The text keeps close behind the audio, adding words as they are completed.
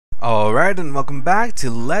Alright, and welcome back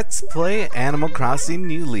to Let's Play Animal Crossing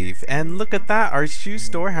New Leaf. And look at that, our shoe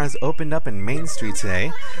store has opened up in Main Street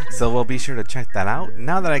today, so we'll be sure to check that out.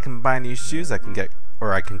 Now that I can buy new shoes, I can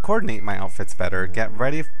coordinate my outfits better, get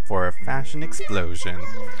ready for a fashion explosion.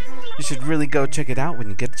 You should really go check it out when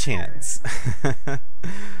you get a chance.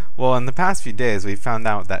 Well, in the past few days, we found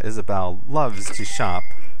out that Isabel loves to shop.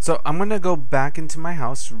 So I'm going to go back into my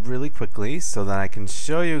house really quickly so that I can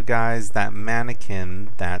show you guys that mannequin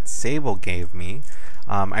that Sable gave me.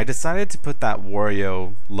 I decided to put that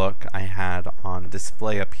Wario look I had on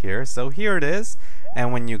display up here. So here it is,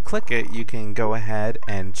 and when you click it, you can go ahead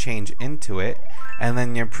and change into it, and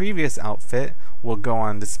then your previous outfit will go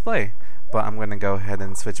on display. But I'm going to go ahead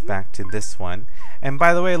and switch back to this one. And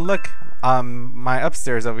by the way, look, my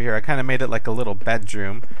upstairs over here, I kind of made it like a little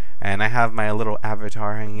bedroom. And I have my little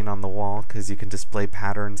avatar hanging on the wall because you can display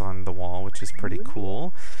patterns on the wall, which is pretty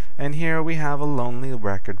cool. And here we have a lonely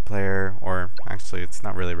record player, or actually it's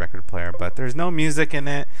not really a record player, but there's no music in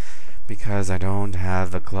it because I don't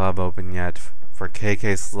have the club open yet for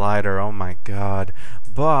KK Slider, oh my god.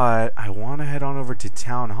 But I want to head on over to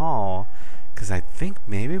Town Hall because I think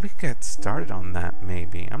maybe we could get started on that,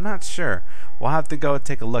 maybe. I'm not sure. We'll have to go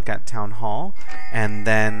take a look at Town Hall, and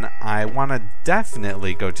then I want to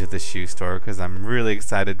definitely go to the shoe store because I'm really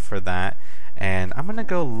excited for that. And I'm going to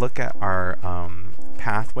go look at our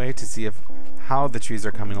pathway to see how the trees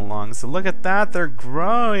are coming along. So look at that, they're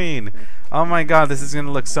growing! Oh my god, this is going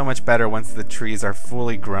to look so much better once the trees are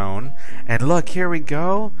fully grown. And look, here we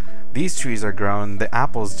go! These trees are grown, the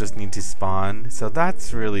apples just need to spawn, so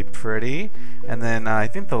that's really pretty. And then I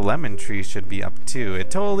think the lemon tree should be up too. It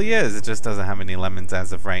totally is, it just doesn't have any lemons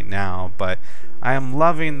as of right now, but I am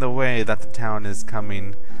loving the way that the town is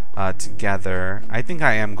coming together. I think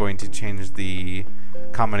I am going to change the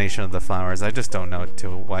combination of the flowers, I just don't know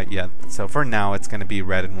to what yet. So for now it's going to be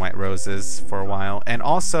red and white roses for a while. And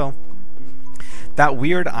also, that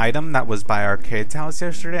weird item that was by Arcade's house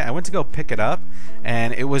yesterday, I went to go pick it up,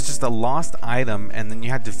 and it was just a lost item, and then you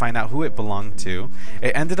had to find out who it belonged to.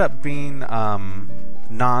 It ended up being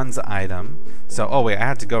Non's item. So, oh wait, I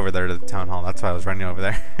had to go over there to the town hall. That's why I was running over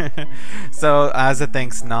there. So, as a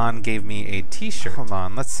thanks, Non gave me a t-shirt. Hold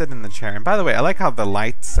on, let's sit in the chair. And by the way, I like how the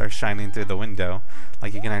lights are shining through the window.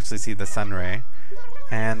 Like you can actually see the sun ray.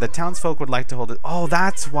 And the townsfolk would like to hold it. Oh,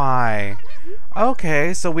 that's why.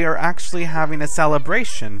 Okay, so we are actually having a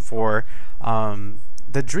celebration for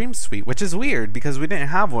the Dream Suite, which is weird because we didn't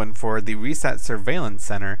have one for the Reset Surveillance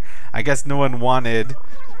Center. I guess no one wanted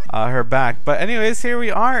her back. But anyways, here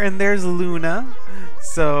we are, and there's Luna.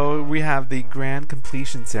 So we have the grand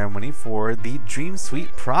completion ceremony for the Dream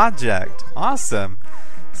Suite project. Awesome.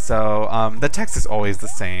 So the text is always the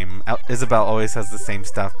same. Isabel always has the same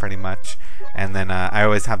stuff pretty much. And then I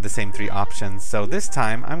always have the same 3 options. So this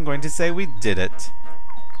time I'm going to say we did it.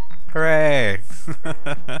 Hooray!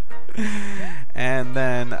 And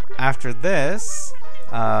then after this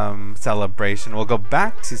celebration, we'll go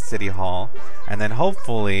back to City Hall. And then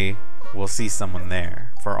hopefully we'll see someone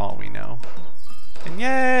there, for all we know. And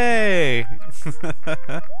yay!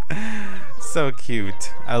 So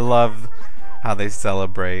cute. I love how they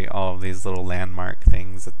celebrate all of these little landmark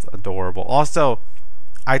things. It's adorable. Also,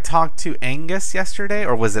 I talked to Angus yesterday,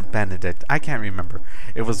 or was it Benedict? I can't remember.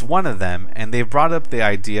 It was one of them, and they brought up the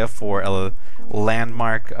idea for a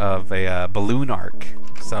landmark of a balloon arc.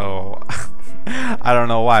 So, I don't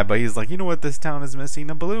know why, but he's like, you know what this town is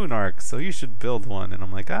missing? A balloon arc, so you should build one. And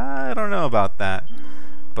I'm like, I don't know about that.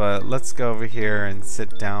 But let's go over here and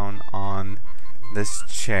sit down on this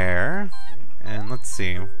chair. And let's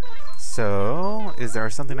see. So, is there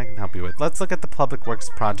something I can help you with? Let's look at the public works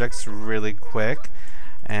projects really quick,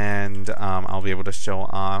 and I'll be able to show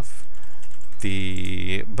off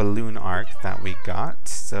the balloon arc that we got.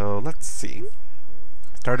 So let's see.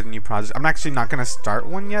 Started a new project. I'm actually not going to start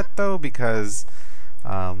one yet though, because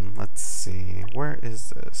let's see. Where is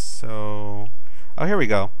this? So, oh, here we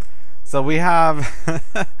go. So we have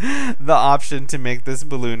the option to make this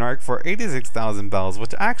balloon arc for 86,000 bells,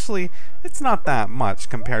 which actually, it's not that much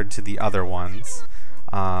compared to the other ones.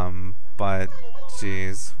 But,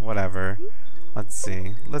 geez, whatever. Let's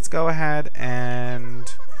see. Let's go ahead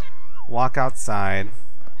and walk outside.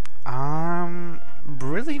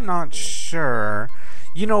 Really not sure.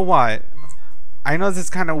 You know what? I know this is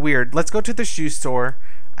kind of weird. Let's go to the shoe store.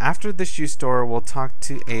 After the shoe store, we'll talk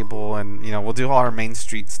to Abel, and we'll do all our Main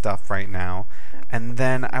Street stuff right now. And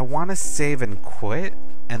then I want to save and quit,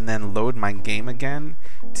 and then load my game again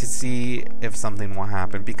to see if something will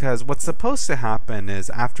happen. Because what's supposed to happen is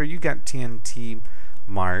after you get TNT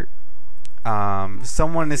Mart,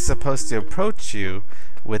 someone is supposed to approach you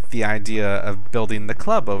with the idea of building the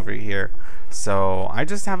club over here. So I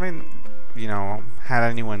just haven't, you know, had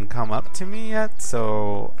anyone come up to me yet.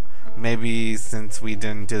 So maybe since we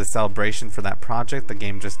didn't do the celebration for that project, the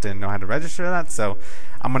game just didn't know how to register that. So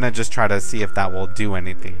I'm gonna just try to see if that will do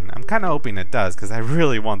anything. I'm kind of hoping it does, because I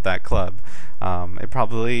really want that club. It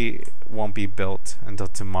probably won't be built until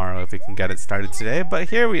tomorrow if we can get it started today. But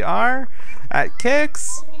here we are at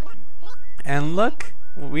Kicks, and look,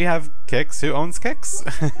 we have Kicks, who owns Kicks.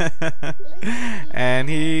 And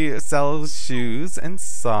he sells shoes and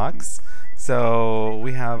socks. So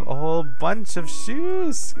we have a whole bunch of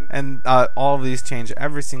shoes, and all of these change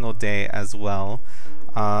every single day as well.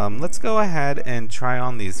 Let's go ahead and try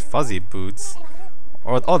on these fuzzy boots.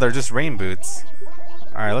 Or, oh, they're just rain boots.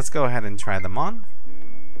 Alright, let's go ahead and try them on.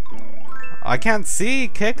 I can't see,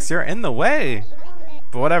 Kicks, you're in the way.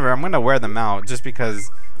 But whatever, I'm gonna wear them out just because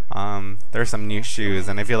there's some new shoes,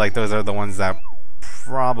 and I feel like those are the ones that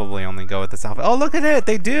probably only go with this outfit. Oh, look at it,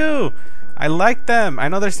 they do! I like them. I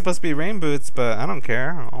know they're supposed to be rain boots, but I don't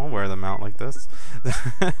care. I'll wear them out like this.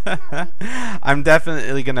 I'm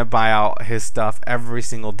definitely gonna buy out his stuff every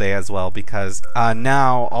single day as well, because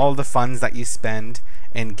now all the funds that you spend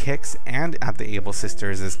in Kicks and at the Able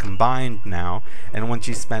Sisters is combined now, and once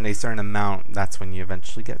you spend a certain amount, that's when you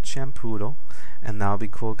eventually get Shampoodle, and that'll be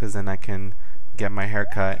cool because then I can get my hair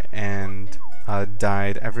cut and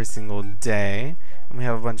dyed every single day. And we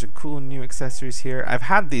have a bunch of cool new accessories here. I've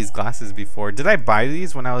had these glasses before. Did I buy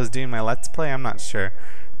these when I was doing my Let's Play? I'm not sure.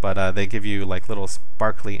 But they give you like little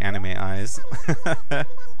sparkly anime eyes.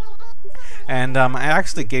 And I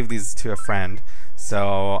actually gave these to a friend.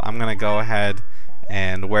 So I'm going to go ahead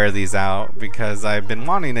and wear these out because I've been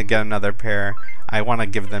wanting to get another pair. I want to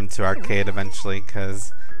give them to Arcade eventually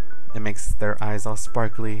because it makes their eyes all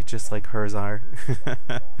sparkly, just like hers are.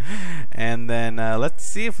 And then let's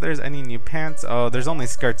see if there's any new pants. Oh, there's only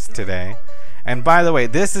skirts today. And by the way,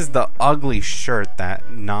 this is the ugly shirt that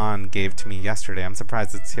Non gave to me yesterday. I'm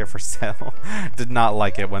surprised it's here for sale. Did not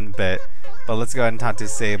like it one bit. But let's go ahead and talk to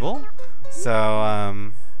Sable. So,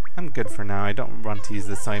 I'm good for now. I don't want to use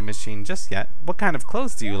the sewing machine just yet. What kind of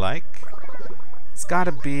clothes do you like? It's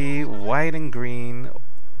gotta be white and green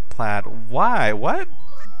plaid. Why? What?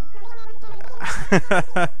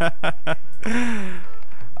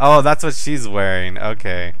 Oh, that's what she's wearing.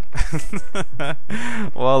 Okay.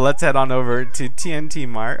 Well, let's head on over to TNT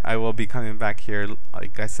Mart. I will be coming back here,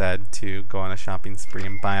 like I said, to go on a shopping spree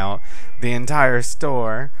and buy out the entire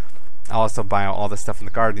store. I'll also buy out all the stuff in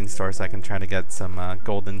the gardening store so I can try to get some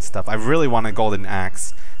golden stuff. I really want a golden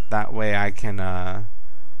axe. That way I can, I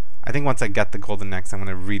think once I get the golden axe, I'm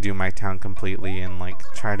going to redo my town completely and like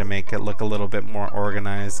try to make it look a little bit more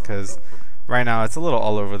organized, because right now it's a little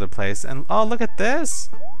all over the place. And oh, look at this!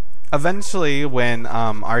 Eventually, when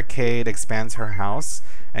Arcade expands her house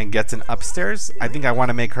and gets an upstairs, I think I want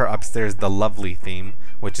to make her upstairs the lovely theme,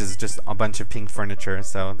 which is just a bunch of pink furniture.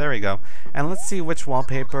 So there we go. And let's see which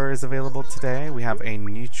wallpaper is available today. We have a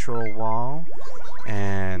neutral wall,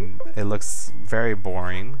 and it looks very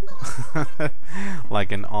boring,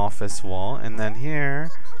 like an office wall. And then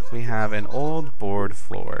here we have an old board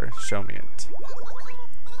floor. Show me it.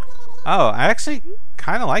 Oh, I actually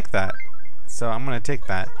kind of like that, so I'm gonna take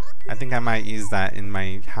that. I think I might use that in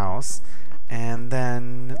my house. And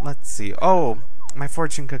then let's see. Oh, my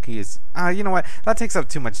fortune cookies. You know what? That takes up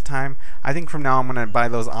too much time. I think from now I'm gonna buy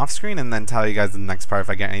those off screen and then tell you guys in the next part if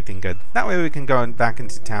I get anything good. That way we can go back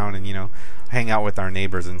into town and, you know, hang out with our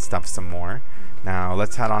neighbors and stuff some more. Now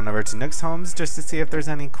let's head on over to Nook's Homes just to see if there's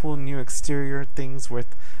any cool new exterior things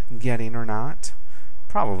worth getting or not.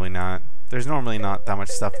 Probably not. There's normally not that much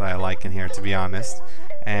stuff that I like in here, to be honest.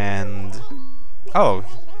 And oh,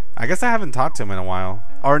 I guess I haven't talked to him in a while.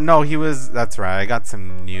 Or no, he was, that's right, I got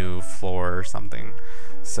some new floor or something.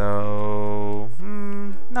 So,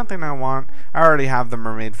 nothing I want. I already have the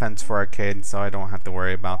mermaid fence for Arcade, so I don't have to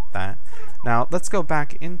worry about that. Now, let's go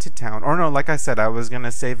back into town. Or no, like I said, I was going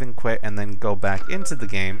to save and quit and then go back into the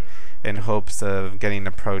game in hopes of getting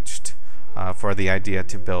approached for the idea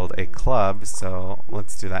to build a club. So,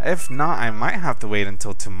 let's do that. If not, I might have to wait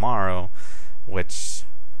until tomorrow, which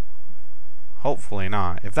hopefully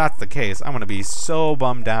not. If that's the case, I'm going to be so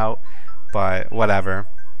bummed out, but whatever.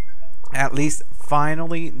 At least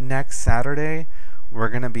finally next Saturday, we're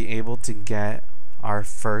going to be able to get our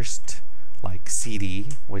first like CD,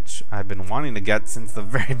 which I've been wanting to get since the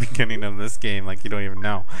very beginning of this game, like you don't even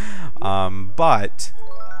know. But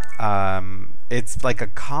it's like a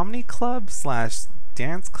comedy club slash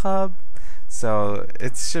dance club. So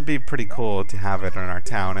it should be pretty cool to have it in our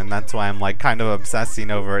town, and that's why I'm like kind of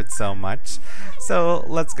obsessing over it so much. So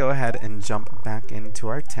let's go ahead and jump back into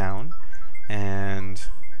our town, and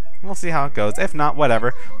We'll see how it goes. If not,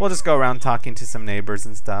 whatever. We'll just go around talking to some neighbors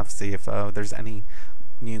and stuff, see if there's any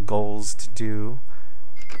new goals to do.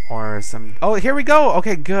 Or some... Oh, here we go!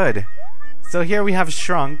 Okay, good. So here we have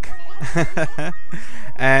Shrunk.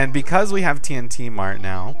 And because we have TNT Mart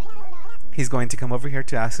now, he's going to come over here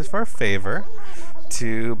to ask us for a favor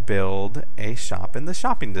to build a shop in the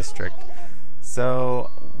shopping district.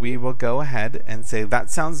 So we will go ahead and say, that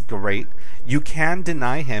sounds great. You can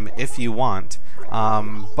deny him if you want.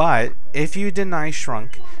 But if you deny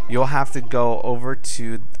Shrunk, you'll have to go over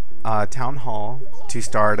to Town Hall to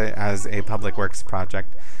start it as a public works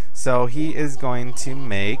project. So he is going to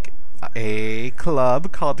make a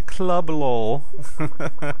club called Club LOL.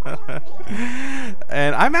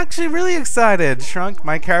 And I'm actually really excited. Shrunk,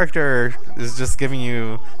 my character, is just giving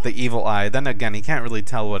you the evil eye. Then again, he can't really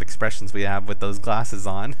tell what expressions we have with those glasses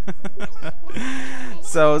on.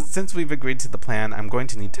 So since we've agreed to the plan, I'm going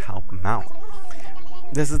to need to help him out.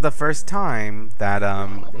 This is the first time that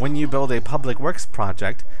when you build a public works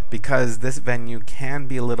project, because this venue can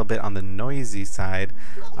be a little bit on the noisy side,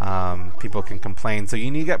 people can complain. So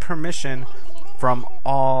you need to get permission from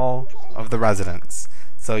all of the residents.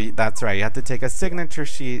 So that's right, you have to take a signature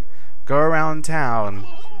sheet, go around town,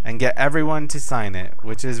 and get everyone to sign it,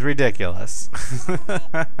 which is ridiculous.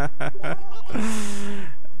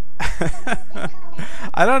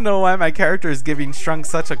 I don't know why my character is giving Shrunk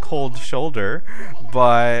such a cold shoulder,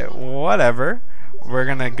 but whatever. We're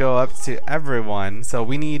gonna go up to everyone. So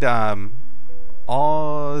we need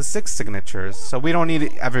all 6 signatures. So we don't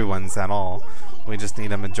need everyone's at all. We just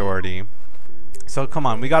need a majority. So come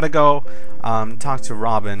on, we gotta go talk to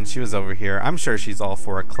Robin. She was over here. I'm sure she's all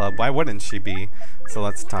for a club. Why wouldn't she be? So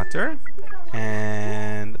let's talk to her.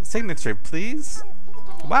 And signature, please.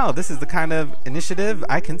 Wow, this is the kind of initiative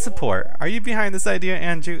I can support. Are you behind this idea,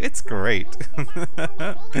 Andrew? It's great.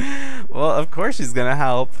 Well, of course she's gonna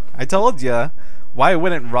help. I told ya. Why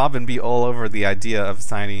wouldn't Robin be all over the idea of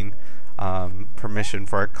signing permission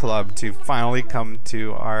for a club to finally come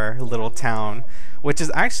to our little town, which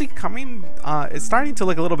is actually coming, it's starting to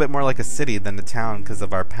look a little bit more like a city than a town because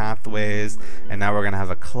of our pathways, and now we're gonna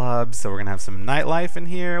have a club, so we're gonna have some nightlife in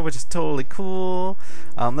here, which is totally cool.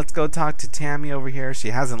 Let's go talk to Tammy over here. She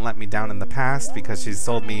hasn't let me down in the past because she's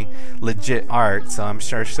sold me legit art, so I'm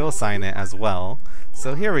sure she'll sign it as well.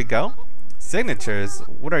 So here we go. Signatures.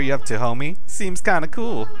 What are you up to, homie? Seems kind of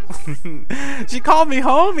cool. She called me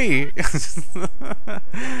homie.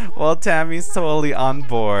 Well, Tammy's totally on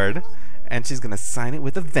board, and she's gonna sign it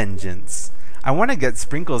with a vengeance. I want to get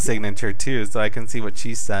Sprinkle's signature too, so I can see what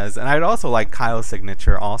she says, and I'd also like Kyle's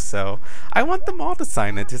signature also. I want them all to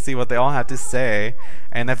sign it to see what they all have to say,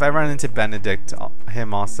 and if I run into Benedict,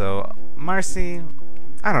 him also. Marcy,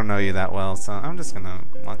 I don't know you that well, so I'm just gonna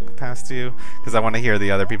walk past you because I want to hear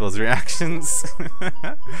the other people's reactions.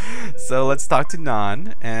 So let's talk to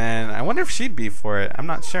Nan, and I wonder if she'd be for it. I'm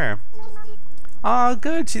not sure. Oh,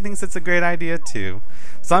 good. She thinks it's a great idea too.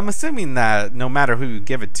 So I'm assuming that no matter who you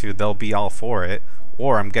give it to, they'll be all for it,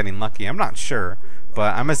 or I'm getting lucky. I'm not sure,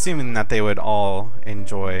 but I'm assuming that they would all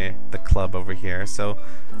enjoy the club over here. So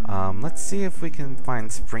let's see if we can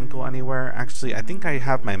find Sprinkle anywhere. Actually, I think I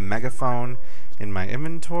have my megaphone in my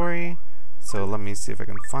inventory, so let me see if I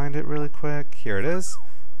can find it really quick. Here it is.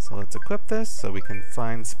 So let's equip this so we can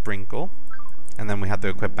find Sprinkle, and then we have to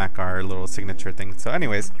equip back our little signature thing. So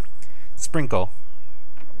anyways, Sprinkle.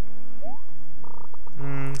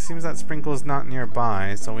 Seems that Sprinkle's not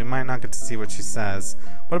nearby, so we might not get to see what she says.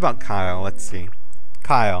 What about Kyle? Let's see.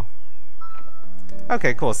 Kyle.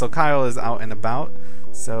 Okay, cool. So Kyle is out and about,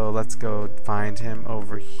 so let's go find him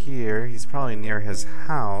over here. He's probably near his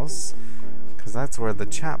house, because that's where the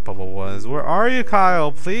chat bubble was. Where are you,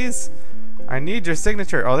 Kyle? Please? I need your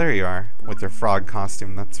signature. Oh, there you are, with your frog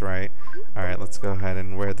costume. That's right. Alright, let's go ahead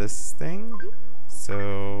and wear this thing.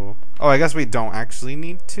 So... oh, I guess we don't actually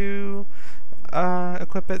need to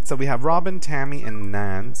equip it. So we have Robin, Tammy, and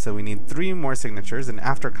Nan. So we need 3 more signatures, and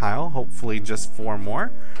after Kyle, hopefully just 4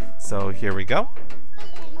 more. So here we go.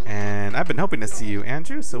 And I've been hoping to see you,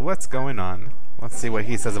 Andrew. So what's going on? Let's see what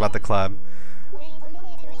he says about the club.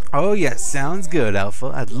 Oh yes, sounds good, Alpha.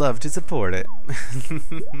 I'd love to support it.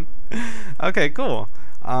 Okay, cool.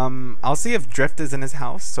 I'll see if Drift is in his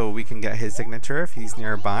house so we can get his signature if he's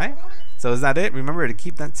nearby. So is that it? Remember to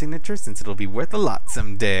keep that signature since it'll be worth a lot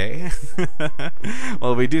someday.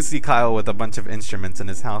 Well, we do see Kyle with a bunch of instruments in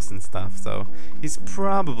his house and stuff, so he's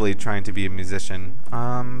probably trying to be a musician.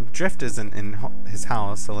 Drift isn't in his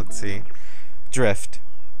house, so let's see. Drift.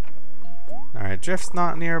 Alright, Drift's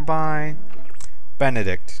not nearby.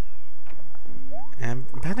 Benedict. And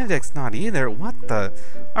Benedict's not either. What the?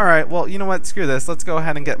 Alright, well, you know what? Screw this. Let's go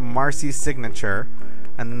ahead and get Marcy's signature.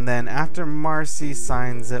 And then after Marcy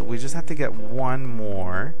signs it, we just have to get one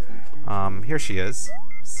more. Here she is.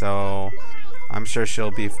 So I'm sure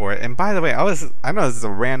she'll be for it. And by the way, I know this is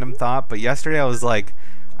a random thought, but yesterday I was like,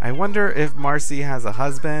 I wonder if Marcy has a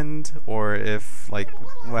husband, or if, like,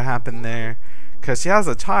 what happened there. Because she has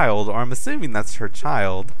a child, or I'm assuming that's her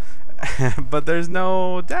child. But there's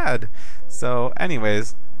no dad. So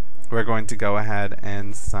anyways, we're going to go ahead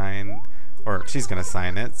and sign, or she's going to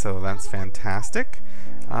sign it, so that's fantastic.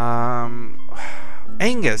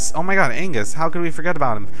 Angus! Oh my god, Angus! How could we forget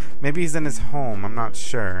about him? Maybe he's in his home, I'm not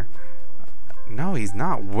sure. No, he's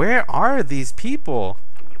not. Where are these people?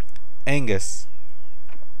 Angus.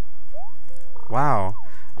 Wow.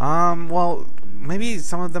 Well, maybe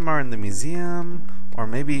some of them are in the museum, or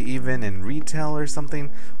maybe even in retail or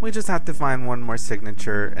something. We just have to find one more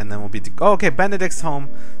signature, and then we'll be... Oh, okay, Benedict's home.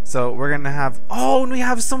 So we're gonna have... Oh, and we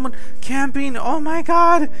have someone camping! Oh my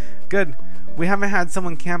god! Good. We haven't had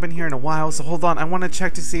someone camping here in a while, so hold on. I want to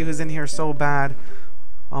check to see who's in here so bad.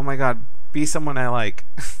 Oh my god. Be someone I like.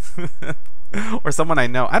 Or someone I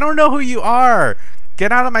know. I don't know who you are!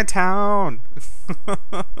 Get out of my town!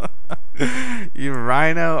 You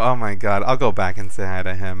rhino? Oh my god. I'll go back and say hi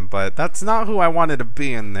to him, but that's not who I wanted to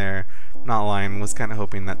be in there. Not lying. Was kind of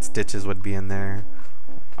hoping that Stitches would be in there.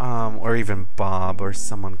 Or even Bob or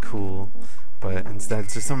someone cool. But instead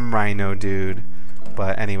it's just some rhino dude.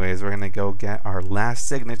 But anyways, we're gonna go get our last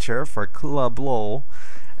signature for Club LOL.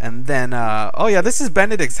 And then, oh yeah, this is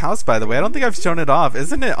Benedict's house, by the way. I don't think I've shown it off.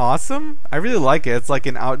 Isn't it awesome? I really like it. It's like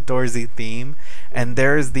an outdoorsy theme. And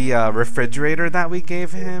there's the refrigerator that we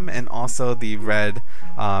gave him, and also the red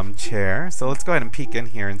chair. So let's go ahead and peek in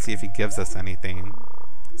here and see if he gives us anything.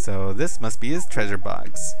 So this must be his treasure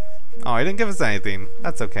box. Oh, he didn't give us anything.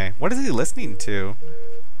 That's okay. What is he listening to?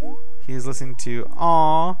 He's listening to,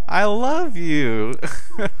 "Aw, I love you."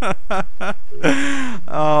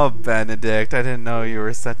 Oh, Benedict, I didn't know you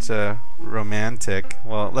were such a romantic.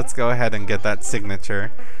 Well, let's go ahead and get that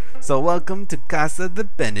signature. So welcome to Casa de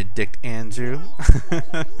Benedict, Andrew.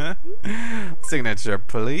 Signature,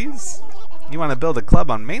 please. You want to build a club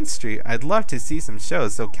on Main Street? I'd love to see some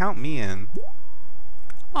shows, so count me in.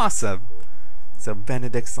 Awesome. So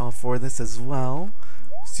Benedict's all for this as well.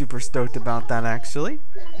 Super stoked about that, actually.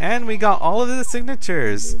 And we got all of the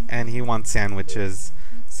signatures, and he wants sandwiches,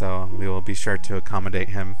 so we will be sure to accommodate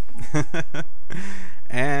him.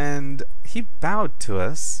 And he bowed to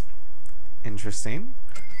us. Interesting.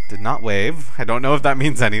 Did not wave. I don't know if that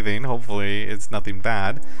means anything. Hopefully it's nothing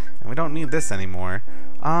bad. And we don't need this anymore.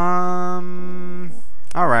 Alright,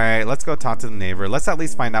 let's go talk to the neighbor. Let's at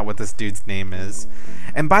least find out what this dude's name is.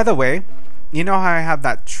 And by the way, you know how I have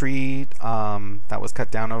that tree that was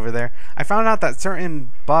cut down over there? I found out that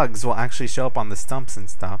certain bugs will actually show up on the stumps and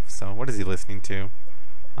stuff. So what is he listening to?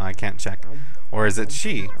 I can't check. Or is it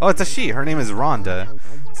she? Oh, it's a she. Her name is Rhonda.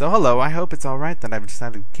 So hello, I hope it's alright that I've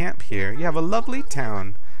decided to camp here. You have a lovely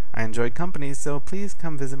town. I enjoy company, so please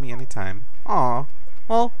come visit me anytime. Aw,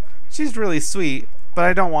 well, she's really sweet, but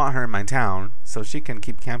I don't want her in my town, so she can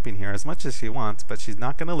keep camping here as much as she wants, but she's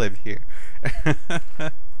not gonna live here.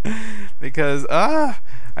 Because, I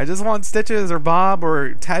just want Stitches or Bob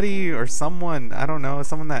or Teddy or someone, I don't know,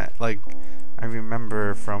 someone that, like, I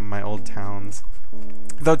remember from my old towns.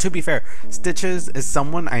 Though, to be fair, Stitches is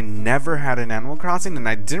someone I never had in Animal Crossing, and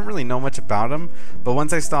I didn't really know much about him, but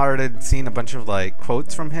once I started seeing a bunch of, like,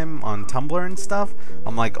 quotes from him on Tumblr and stuff,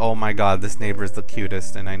 I'm like, oh my god, this neighbor is the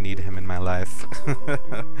cutest, and I need him in my life.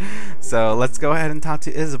 So, let's go ahead and talk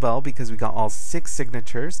to Isabel, because we got all 6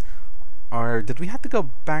 signatures. Or did we have to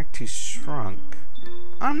go back to Shrunk?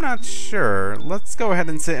 I'm not sure. Let's go ahead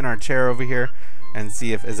and sit in our chair over here and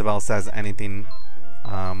see if Isabel says anything.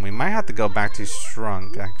 We might have to go back to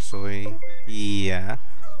Shrunk, actually. Yeah.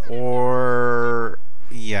 Or...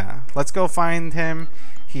 yeah. Let's go find him.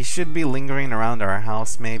 He should be lingering around our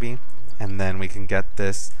house, maybe. And then we can get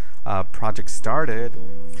this project started.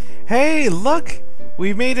 Hey, look!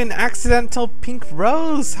 We made an accidental pink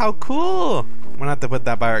rose! How cool! I'm gonna have to put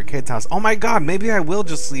that by Arcade's house. Oh my god, maybe I will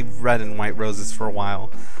just leave red and white roses for a while.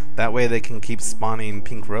 That way they can keep spawning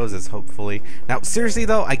pink roses, hopefully. Now, seriously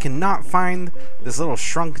though, I cannot find this little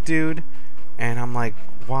Shrunk dude. And I'm like,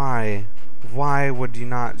 why? Why would you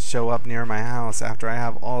not show up near my house after I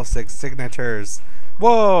have all 6 signatures?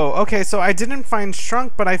 Whoa, okay, so I didn't find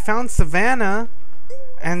Shrunk, but I found Savannah.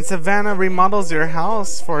 And Savannah remodels your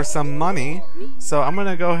house for some money. So I'm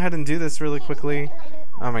gonna go ahead and do this really quickly.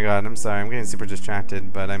 Oh my god, I'm sorry, I'm getting super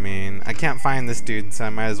distracted, but I mean, I can't find this dude, so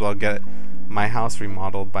I might as well get my house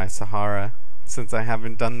remodeled by Sahara, since I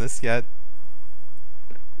haven't done this yet.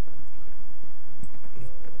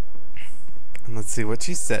 And let's see what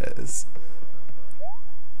she says.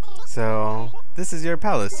 So, this is your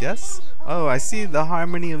palace, yes? Oh, I see the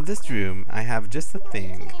harmony of this room. I have just the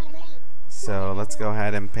thing. So, let's go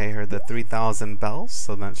ahead and pay her the 3,000 bells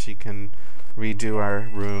so that she can redo our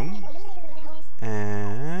room.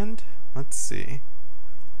 And, let's see.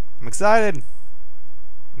 I'm excited!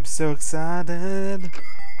 I'm so excited!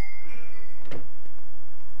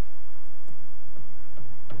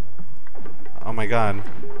 Oh my god.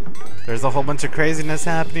 There's a whole bunch of craziness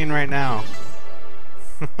happening right now.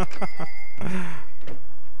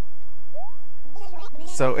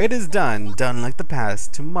 So it is done like the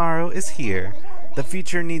past. Tomorrow is here. The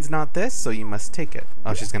future needs not this, so you must take it.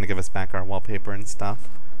 Oh, she's gonna give us back our wallpaper and stuff.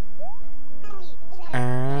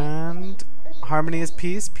 And harmony is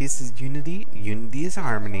peace, peace is unity, unity is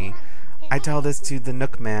harmony. I tell this to the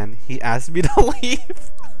Nook Man. He asked me to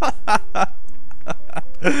leave.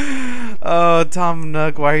 Oh, Tom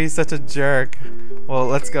Nook, why are you such a jerk? Well,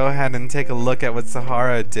 let's go ahead and take a look at what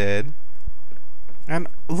Sahara did. And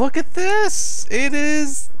look at this! It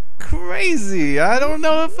is crazy! I don't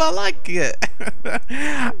know if I like it.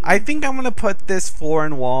 I think I'm gonna put this floor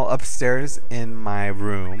and wall upstairs in my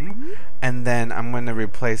room. And then I'm gonna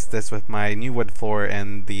replace this with my new wood floor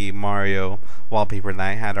and the Mario wallpaper that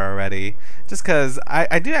I had already. Just cause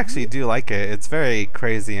I do like it. It's very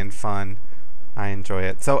crazy and fun. I enjoy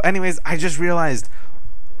it. So anyways, I just realized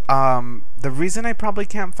the reason I probably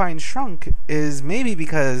can't find Shrunk is maybe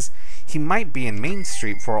because he might be in Main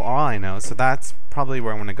Street for all I know. So that's probably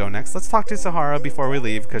where I'm going to go next. Let's talk to Sahara before we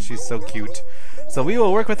leave because she's so cute. So we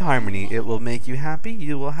will work with harmony. It will make you happy.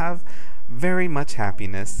 You will have very much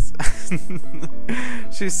happiness.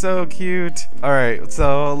 She's so cute. Alright,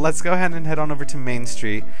 so let's go ahead and head on over to Main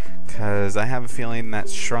Street because I have a feeling that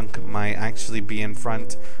Shrunk might actually be in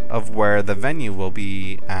front of where the venue will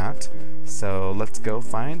be at. So let's go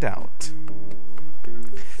find out.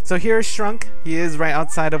 So here's Shrunk. He is right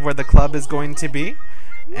outside of where the club is going to be.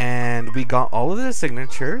 And we got all of the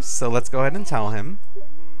signatures, so let's go ahead and tell him.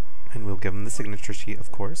 And we'll give him the signature sheet,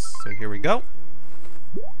 of course. So here we go.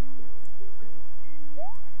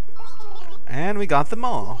 And we got them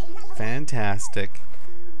all. Fantastic.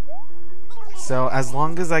 So as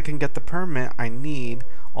long as I can get the permit I need,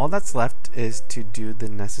 all that's left is to do the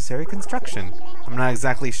necessary construction. I'm not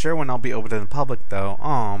exactly sure when I'll be open to the public though.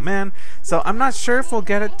 Oh man. So I'm not sure if we'll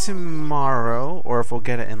get it tomorrow or if we'll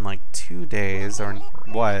get it in like 2 days or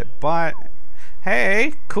what. But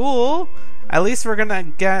hey, cool. At least we're gonna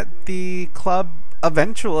get the club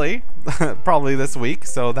eventually. Probably this week.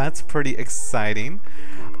 So that's pretty exciting.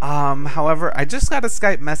 However, I just got a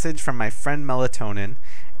Skype message from my friend Melatonin,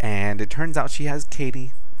 and it turns out she has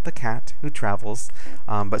Katie, the cat, who travels,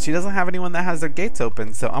 but she doesn't have anyone that has their gates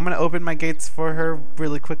open, so I'm going to open my gates for her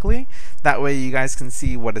really quickly. That way you guys can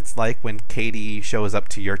see what it's like when Katie shows up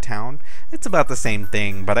to your town. It's about the same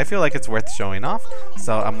thing, but I feel like it's worth showing off,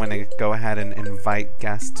 so I'm going to go ahead and invite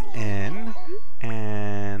guests in,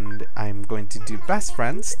 and I'm going to do best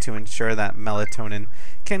friends to ensure that Melatonin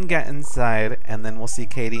can get inside, and then we'll see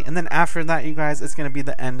Katie, and then after that, you guys, it's going to be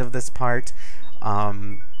the end of this part.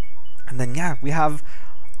 And then yeah, we have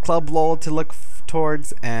Club LOL to look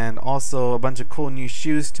towards, and also a bunch of cool new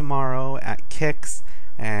shoes tomorrow at Kicks,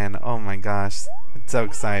 and oh my gosh, it's so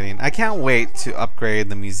exciting. I can't wait to upgrade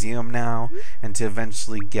the museum now and to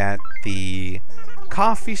eventually get the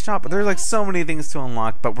coffee shop. There's like so many things to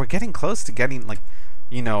unlock, but we're getting close to getting like,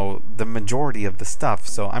 you know, the majority of the stuff,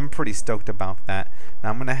 so I'm pretty stoked about that. Now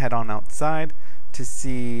I'm gonna head on outside to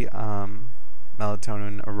see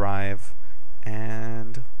Melatonin arrive,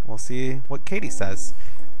 and we'll see what Katie says.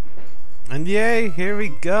 And yay, here we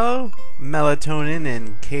go. Melatonin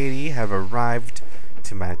and Katie have arrived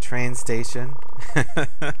to my train station.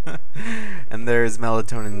 And there's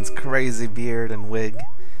Melatonin's crazy beard and wig.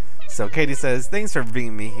 So Katie says, thanks for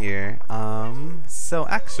bringing me here. So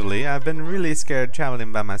actually, I've been really scared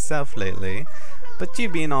traveling by myself lately. But you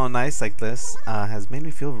being all nice like this has made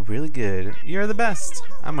me feel really good. You're the best.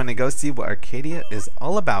 I'm gonna go see what Arcadia is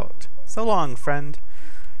all about. So long, friend.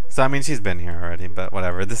 So I mean, she's been here already, but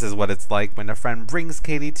whatever. This is what it's like when a friend brings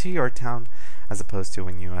Katie to your town, as opposed to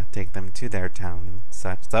when you take them to their town and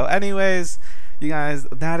such. So anyways, you guys,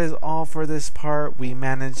 that is all for this part. We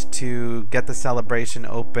managed to get the celebration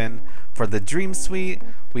open for the Dream Suite.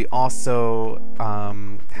 We also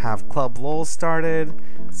have Club LOL started,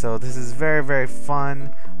 so this is very, very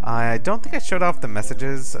fun. I don't think I showed off the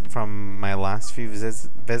messages from my last few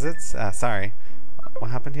visits. Sorry,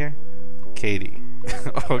 what happened here? Katie.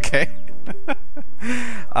 Okay.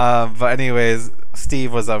 But anyways,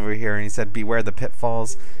 Steve was over here and he said beware the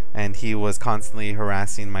pitfalls, and he was constantly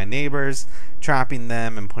harassing my neighbors, trapping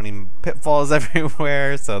them and putting pitfalls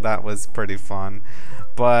everywhere, so that was pretty fun.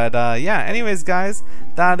 But yeah, anyways guys,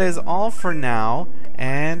 that is all for now,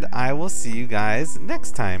 and I will see you guys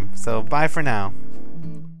next time. So bye for now.